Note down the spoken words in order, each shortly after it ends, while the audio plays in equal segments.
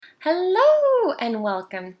Hello and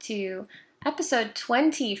welcome to episode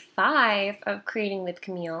 25 of Creating with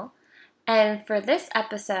Camille. And for this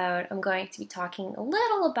episode, I'm going to be talking a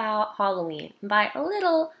little about Halloween. By a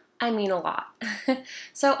little, I mean a lot.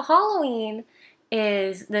 So Halloween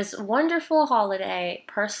is this wonderful holiday,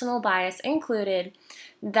 personal bias included,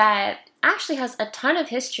 that actually has a ton of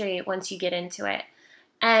history once you get into it.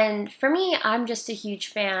 And for me, I'm just a huge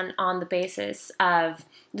fan on the basis of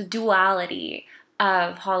the duality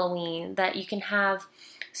of Halloween, that you can have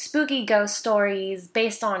spooky ghost stories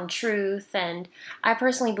based on truth, and I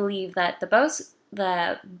personally believe that the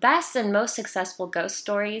best and most successful ghost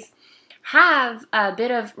stories have a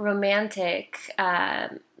bit of romantic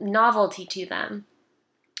novelty to them.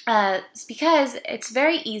 It's because it's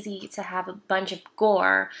very easy to have a bunch of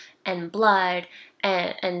gore and blood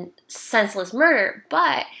and senseless murder,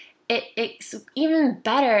 but it's even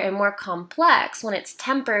better and more complex when it's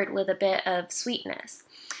tempered with a bit of sweetness.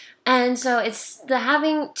 And so it's the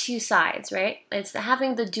having two sides, right? It's the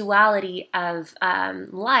having the duality of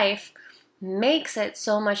life makes it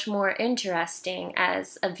so much more interesting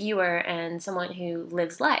as a viewer and someone who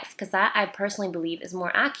lives life, because that I personally believe is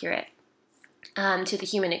more accurate to the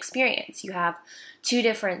human experience. You have two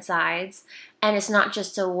different sides, and it's not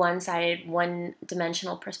just a one-sided,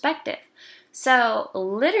 one-dimensional perspective. So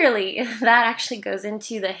literally, that actually goes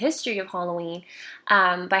into the history of Halloween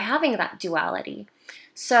by having that duality.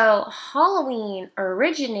 So Halloween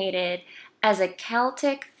originated as a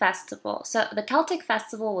Celtic festival. So the Celtic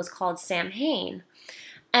festival was called Samhain,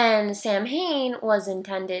 and Samhain was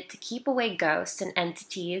intended to keep away ghosts and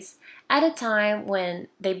entities at a time when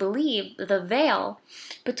they believed the veil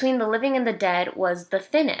between the living and the dead was the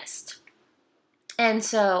thinnest. And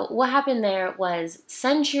so what happened there was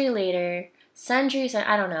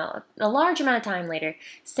I don't know, a large amount of time later,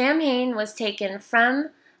 Samhain was taken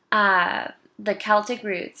from the Celtic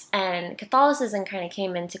roots, and Catholicism kind of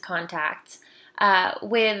came into contact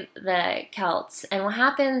with the Celts. And what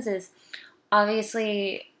happens is,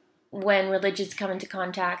 obviously, when religions come into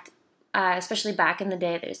contact, especially back in the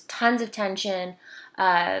day, there's tons of tension.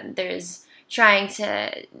 There's trying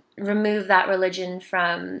to remove that religion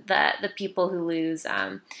from the people who lose.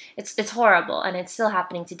 It's horrible, and it's still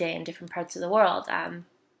happening today in different parts of the world.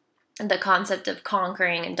 The concept of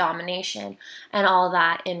conquering and domination and all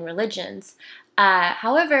that in religions.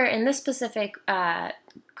 However, in this specific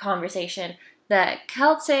conversation, the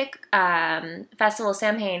Celtic festival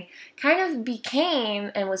Samhain kind of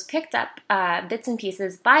became and was picked up bits and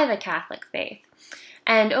pieces by the Catholic faith.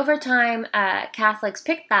 And over time, Catholics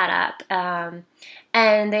picked that up,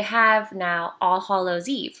 and they have now All Hallows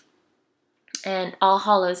Eve. And All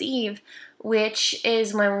Hallows Eve, which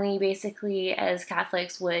is when we basically, as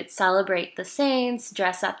Catholics, would celebrate the saints,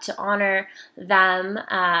 dress up to honor them,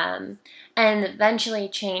 and eventually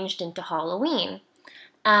changed into Halloween.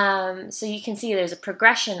 So you can see there's a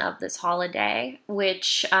progression of this holiday,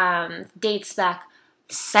 which dates back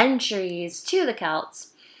centuries to the Celts,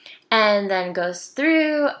 and then goes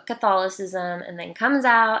through Catholicism, and then comes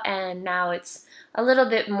out, and now it's a little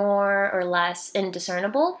bit more or less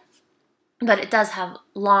indiscernible, but it does have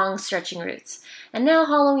long stretching roots. And now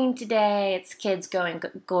Halloween today, it's kids go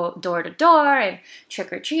door to door and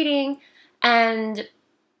trick-or-treating, and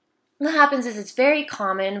what happens is it's very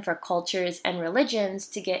common for cultures and religions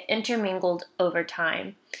to get intermingled over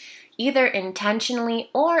time, either intentionally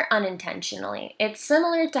or unintentionally. It's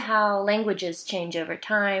similar to how languages change over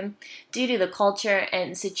time due to the culture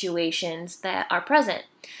and situations that are present.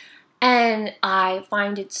 And I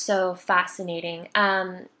find it so fascinating.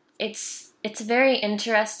 It's very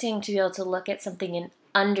interesting to be able to look at something and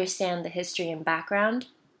understand the history and background,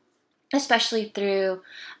 especially through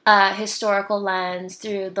a historical lens,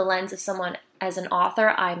 through the lens of someone as an author.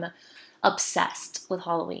 I'm obsessed with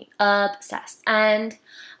Halloween. Obsessed. And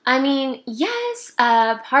I mean, yes,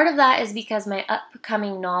 part of that is because my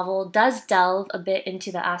upcoming novel does delve a bit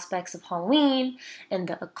into the aspects of Halloween and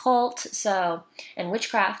the occult, and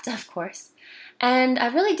witchcraft, of course. And I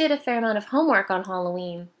really did a fair amount of homework on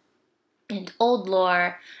Halloween and old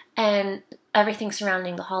lore and everything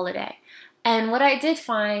surrounding the holiday. And what I did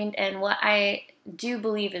find, and what I do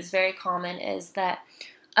believe is very common, is that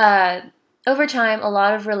over time, a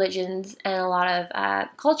lot of religions and a lot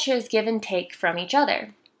of cultures give and take from each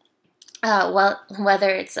other. Whether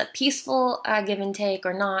it's a peaceful give and take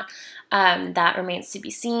or not, that remains to be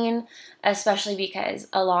seen, especially because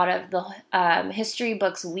a lot of the history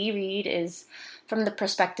books we read is from the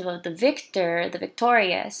perspective of the victor, the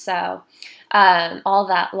victorious. So all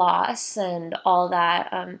that loss and all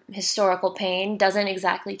that historical pain doesn't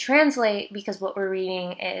exactly translate, because what we're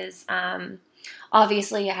reading is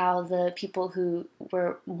obviously how the people who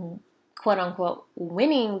were quote unquote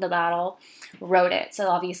winning the battle wrote it. So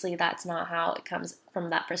obviously that's not how it comes from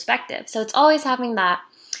that perspective. So it's always having that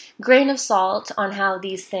grain of salt on how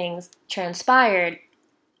these things transpired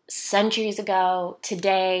centuries ago,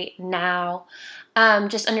 today, now.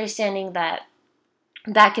 Just understanding that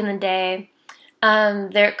back in the day,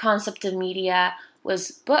 their concept of media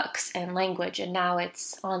was books and language, and now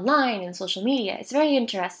it's online and social media. It's very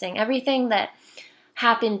interesting. Everything that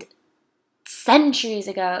happened centuries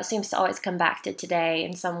ago seems to always come back to today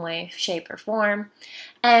in some way, shape, or form.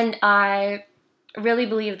 And I really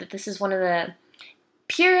believe that this is one of the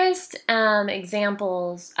purest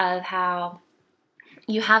examples of how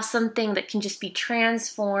you have something that can just be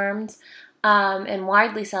transformed and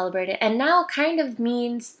widely celebrated, and now kind of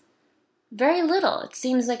means very little. It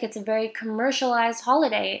seems like it's a very commercialized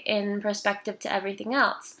holiday in perspective to everything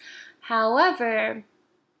else. However,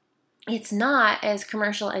 it's not as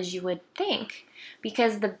commercial as you would think,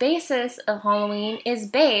 because the basis of Halloween is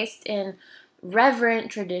based in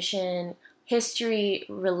reverent tradition, history,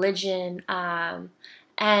 religion,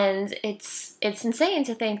 and it's insane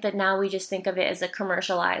to think that now we just think of it as a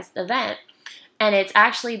commercialized event. And it's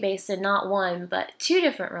actually based in not one, but two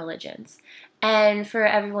different religions. And for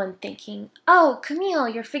everyone thinking, oh, Camille,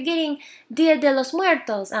 you're forgetting Dia de los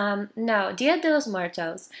Muertos. No, Dia de los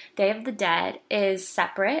Muertos, Day of the Dead, is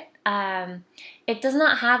separate. It does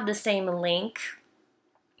not have the same link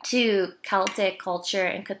to Celtic culture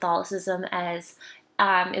and Catholicism as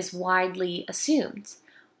is widely assumed.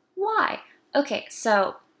 Why? Okay,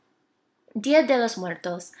 so Dia de los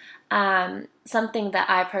Muertos, something that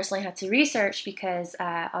I personally had to research because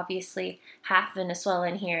obviously half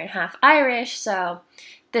Venezuelan here and half Irish, so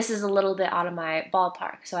this is a little bit out of my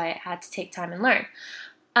ballpark, so I had to take time and learn.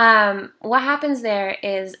 What happens there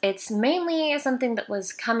is it's mainly something that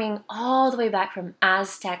was coming all the way back from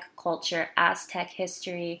Aztec culture, Aztec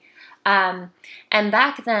history. And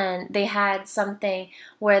back then, they had something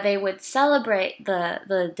where they would celebrate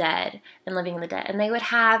the dead and living the dead, and they would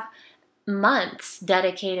have months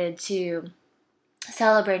dedicated to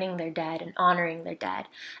celebrating their dead and honoring their dead.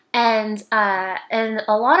 And a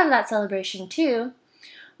lot of that celebration, too,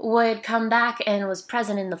 would come back and was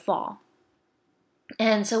present in the fall.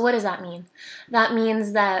 And so what does that mean? That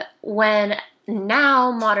means that when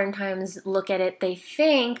now modern times look at it, they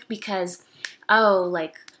think because, oh,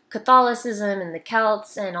 like Catholicism and the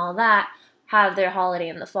Celts and all that have their holiday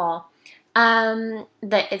in the fall, that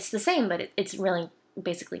it's the same, but it's really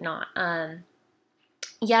basically not.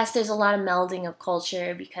 Yes, there's a lot of melding of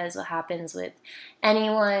culture because what happens with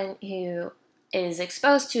anyone who is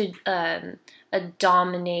exposed to a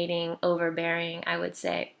dominating, overbearing, I would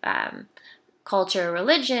say, culture or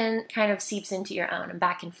religion kind of seeps into your own and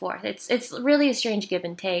back and forth. It's really a strange give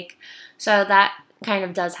and take. So that kind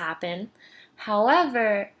of does happen.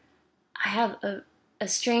 However, I have a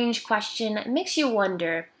strange question that makes you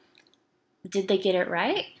wonder, did they get it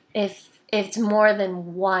right? If it's more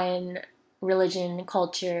than one religion,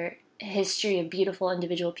 culture, history of beautiful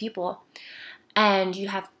individual people, and you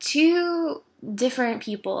have two different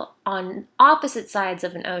people on opposite sides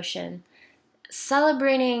of an ocean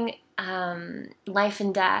celebrating life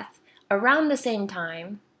and death around the same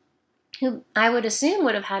time, who I would assume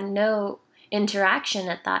would have had no interaction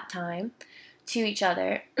at that time to each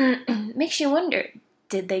other, makes you wonder,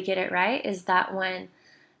 did they get it right? Is that when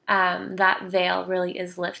that veil really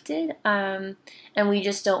is lifted, and we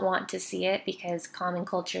just don't want to see it because common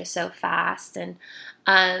culture is so fast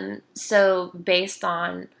and so based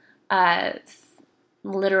on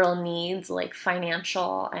literal needs like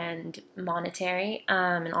financial and monetary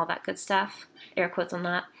and all that good stuff, air quotes on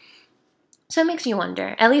that. So it makes you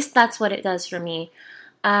wonder. At least that's what it does for me.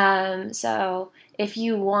 So if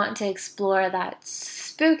you want to explore that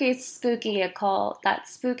spooky occult, that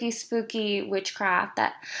spooky witchcraft,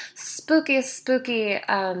 that spooky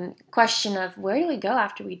question of where do we go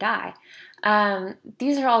after we die?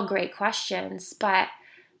 These are all great questions, but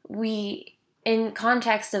in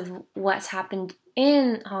context of what's happened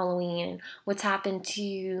in Halloween, what's happened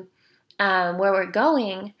to where we're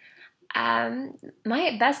going,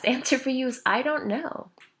 my best answer for you is I don't know.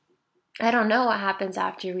 I don't know what happens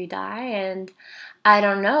after we die, and I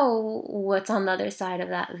don't know what's on the other side of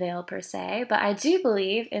that veil per se, but I do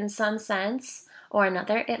believe in some sense or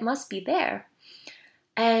another it must be there.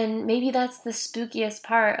 And maybe that's the spookiest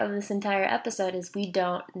part of this entire episode is we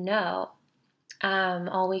don't know.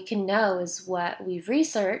 All we can know is what we've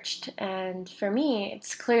researched, and for me,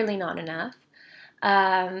 it's clearly not enough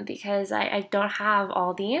because I don't have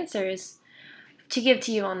all the answers to give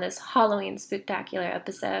to you on this Halloween spooktacular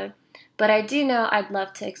episode. But I do know I'd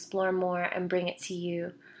love to explore more and bring it to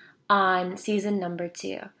you on season number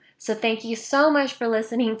 2. So thank you so much for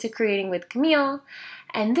listening to Creating with Camille.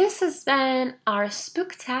 And this has been our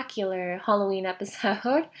spooktacular Halloween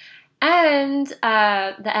episode and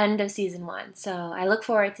the end of season 1. So I look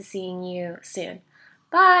forward to seeing you soon.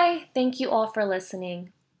 Bye! Thank you all for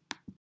listening.